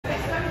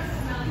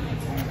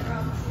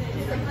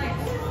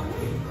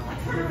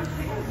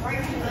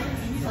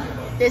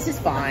This is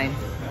fine.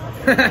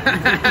 It's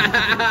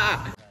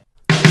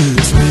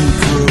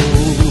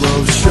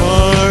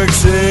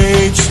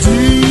Mlshd HD.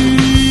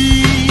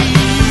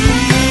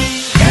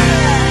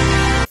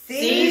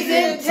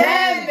 Season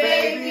 10,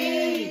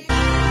 baby!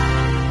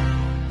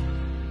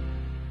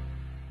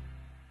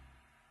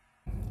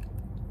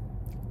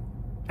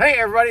 Hey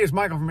everybody, it's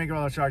Michael from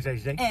Mlshd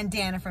HD. And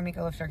Dana from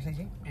Mlshd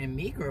HD. And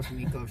Mikro from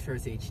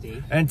Mlshd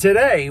HD. And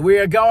today we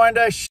are going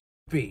to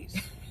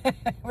Zaxby'S.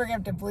 We're going to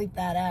have to bleep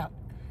that out.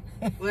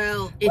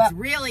 Well, it's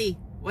really,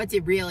 what's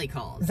it really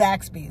called?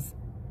 Zaxby'S.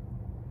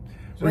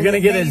 We're going to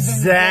get a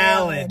Amazing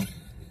salad. salad.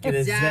 Get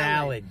a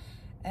salad.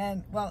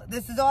 And, well,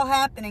 this is all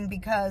happening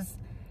because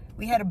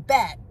we had a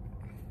bet.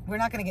 We're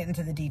not going to get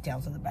into the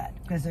details of the bet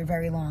because they're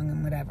very long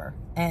and whatever.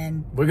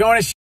 And We're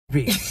going to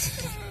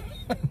Zaxby'S.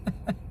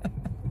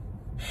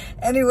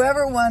 and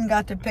whoever won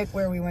got to pick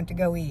where we went to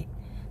go eat.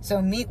 So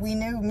we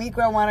knew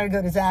Mikro wanted to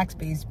go to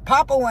Zaxby'S.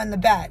 Papa won the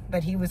bet,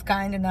 but he was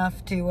kind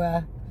enough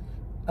to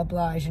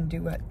oblige and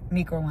do what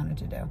Mikro wanted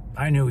to do.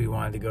 I knew he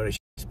wanted to go to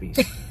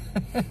Zaxby'S.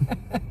 A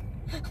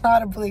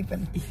lot of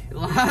bleeping. A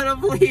lot of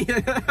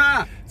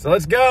bleeping. So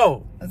let's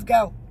go. Let's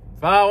go.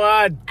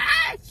 Forward.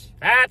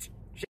 At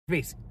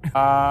Zaxby'S.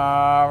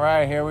 All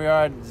right, here we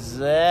are at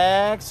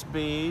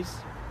Zaxby'S.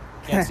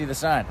 Can't see the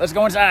sign. Let's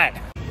go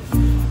inside.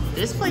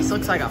 This place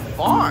looks like a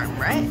farm,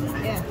 right?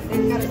 Yeah,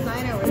 they've got a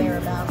sign over there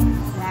about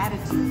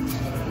latitude.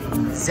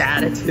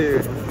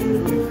 Zatitude.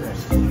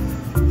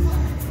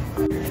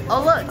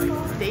 Oh look,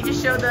 they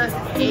just showed the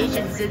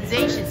Asian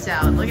sensation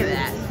salad. Look at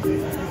that.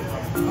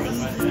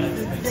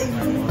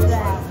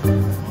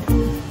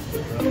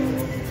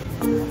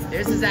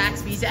 There's the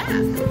Zaxby'S app.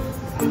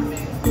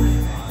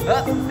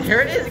 Oh,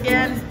 there it is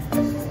again.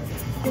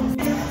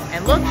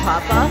 And look,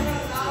 Papa,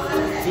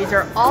 these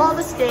are all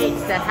the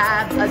states that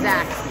have a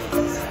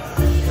Zaxby'S,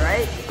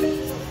 right?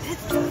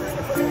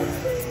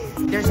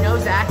 There's no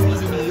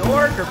Zaxby'S in New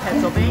York or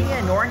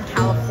Pennsylvania nor in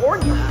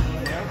California.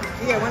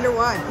 Yeah, I wonder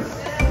why.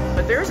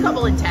 But there's a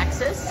couple in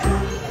Texas.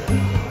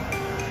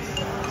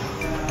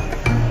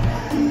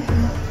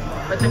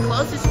 But the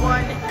closest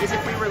one is,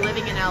 if we were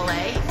living in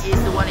LA,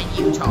 is the one in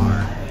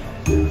Utah.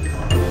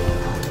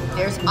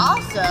 There's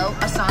also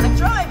a Sonic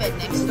Drive-In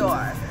next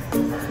door.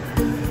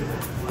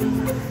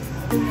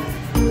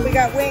 We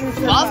got wings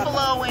from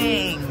Buffalo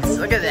wings.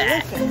 Look at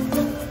that.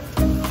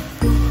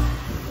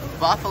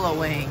 Buffalo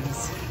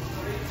wings.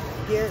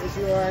 Here is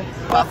your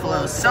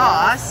Buffalo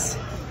sauce.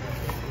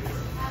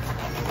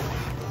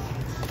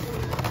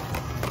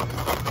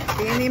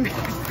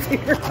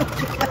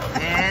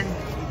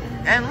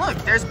 And look,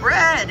 there's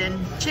bread and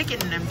chicken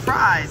and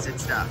fries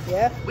and stuff.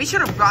 Yeah. We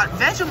should have brought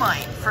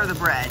Vegemite for the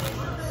bread.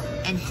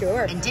 And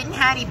sure. And didn't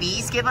Hattie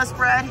B's give us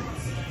bread?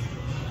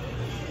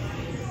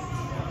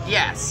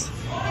 Yes.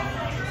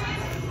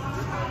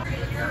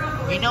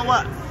 You know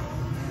what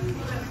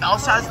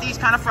else has these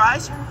kind of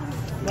fries?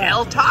 What?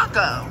 El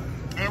Taco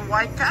and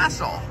White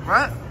Castle,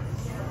 right?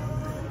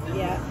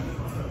 Yeah.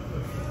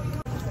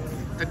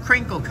 The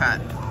crinkle cut.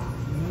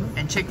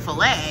 And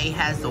Chick-fil-A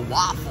has the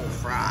waffle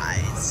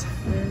fries.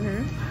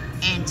 Mm-hmm.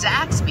 And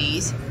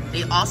Zaxby'S,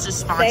 they also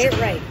sponsor... Say it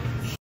right.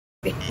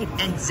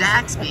 And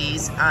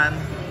Zaxby'S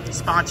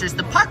sponsors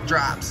the puck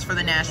drops for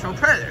the Nashville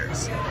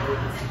Predators.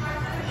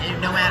 And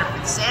no matter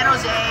if it's San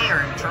Jose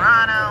or in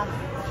Toronto,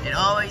 it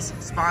always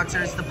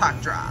sponsors the puck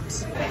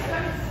drops.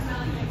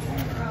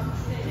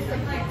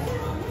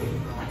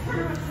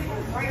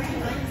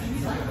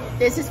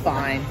 This is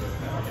fine.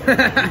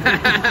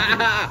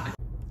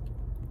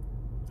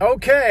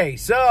 Okay,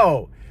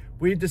 so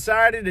we've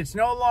decided it's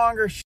no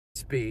longer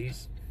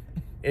Zaxby'S.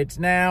 It's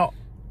now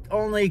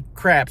only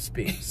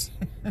Crapsby's.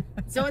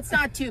 So it's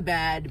not too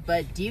bad,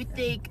 but do you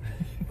think,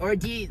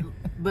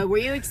 but were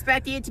you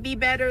expecting it to be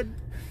better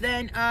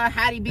than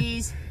Hattie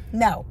B's?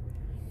 No.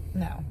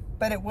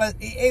 But it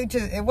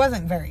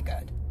wasn't very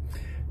good.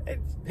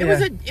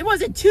 It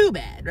wasn't too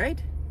bad, right?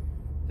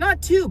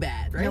 Not too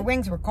bad, right? Your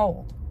wings were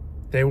cold.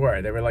 They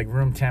were like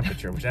room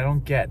temperature, which I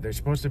don't get. They're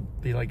supposed to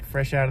be like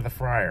fresh out of the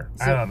fryer.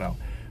 I don't know.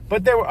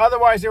 But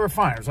otherwise they were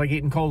fine. It was like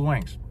eating cold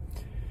wings.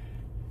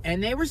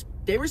 And they were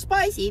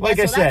spicy. Like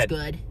I said, that's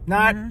good.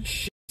 Not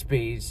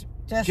Zaxby'S.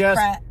 Just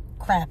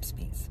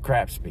Crapsby's.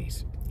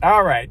 Crapsby's.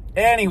 All right.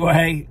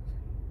 Anyway,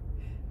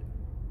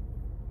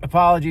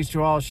 apologies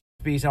to all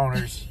Zaxby'S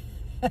owners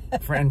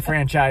and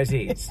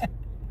franchisees.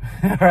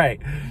 All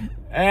right.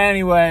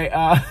 Anyway,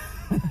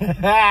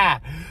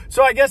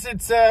 so I guess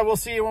it's we'll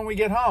see you when we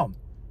get home.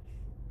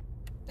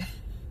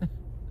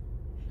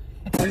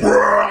 Asian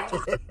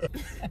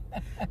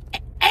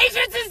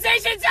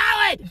sensation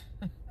salad.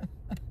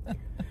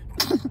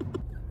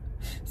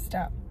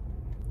 Stop.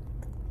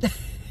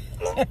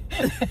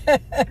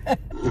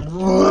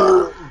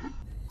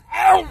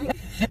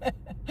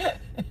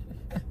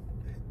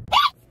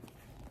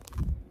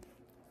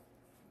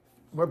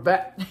 We're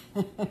back.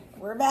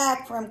 We're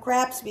back from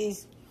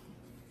Crapsby's.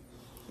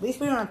 At least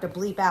we don't have to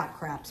bleep out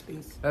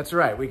Crapsby's. That's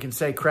right. We can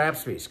say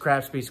Crapsby's,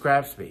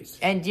 Crapsby's,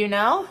 And you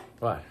know,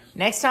 what?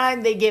 next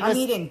time they give us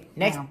eating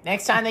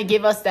next time they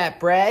give us that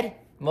bread,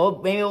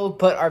 Maybe we'll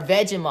put our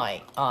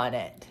Vegemite on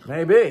it.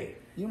 Maybe.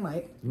 You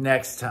might.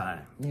 Next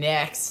time.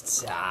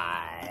 Next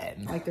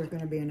time. Like there's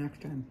gonna be a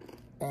next time.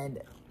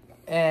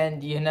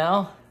 And you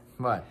know?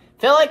 What?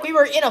 Feel like we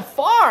were in a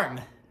farm.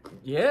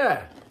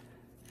 Yeah.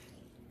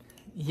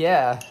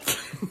 Yeah.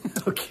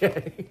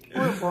 Okay.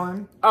 We're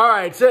fun. All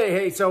right.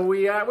 So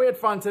we had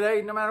fun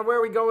today. No matter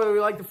where we go, whether we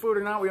like the food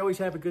or not, we always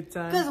have a good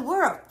time. Because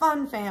we're a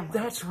fun family.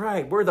 That's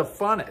right. We're the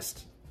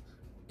funnest.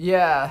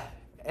 Yeah.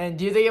 And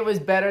do you think it was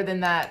better than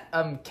that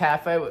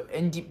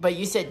cafe? But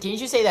you said,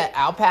 didn't you say that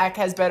Outback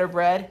has better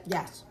bread?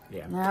 Yes.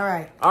 Yeah. All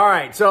right. All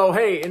right. So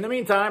hey, in the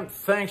meantime,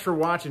 thanks for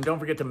watching. Don't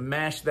forget to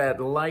mash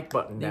that like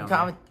button down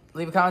there.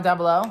 Leave a comment down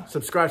below.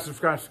 Subscribe.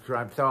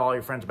 Tell all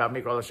your friends about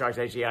Micro Love Sharks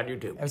HD on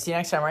YouTube. And we'll see you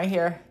next time right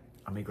here.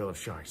 On Micro Love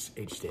Sharks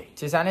HD.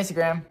 Just on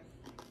Instagram.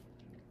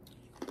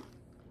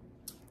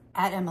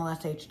 At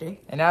Mlshd.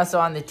 And also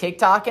on the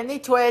TikTok and the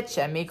Twitch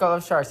at Miko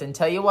Love Sharks. And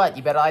tell you what,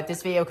 you better like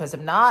this video, because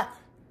if not...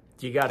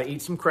 You got to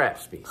eat some crab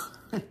speed.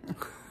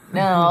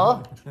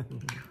 No.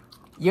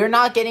 You're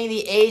not getting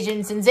the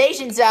Asian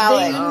sensation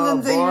salad. Oh,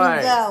 boy.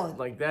 Salad.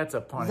 Like, that's a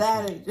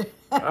punishment. That is.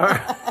 All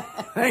right.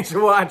 Thanks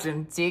for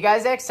watching. See you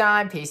guys next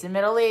time. Peace in the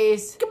Middle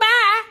East.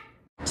 Goodbye.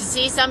 To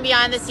see some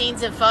behind the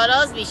scenes and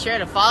photos, be sure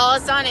to follow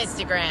us on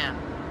Instagram.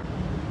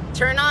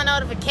 Turn on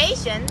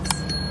notifications.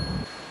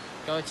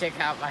 Go check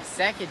out my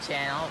second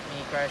channel,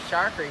 Micro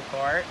Shark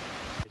Report.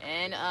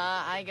 And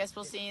I guess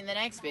we'll see you in the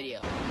next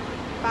video.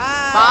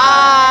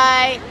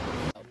 Bye.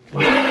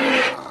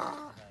 Bye.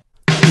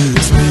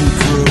 It's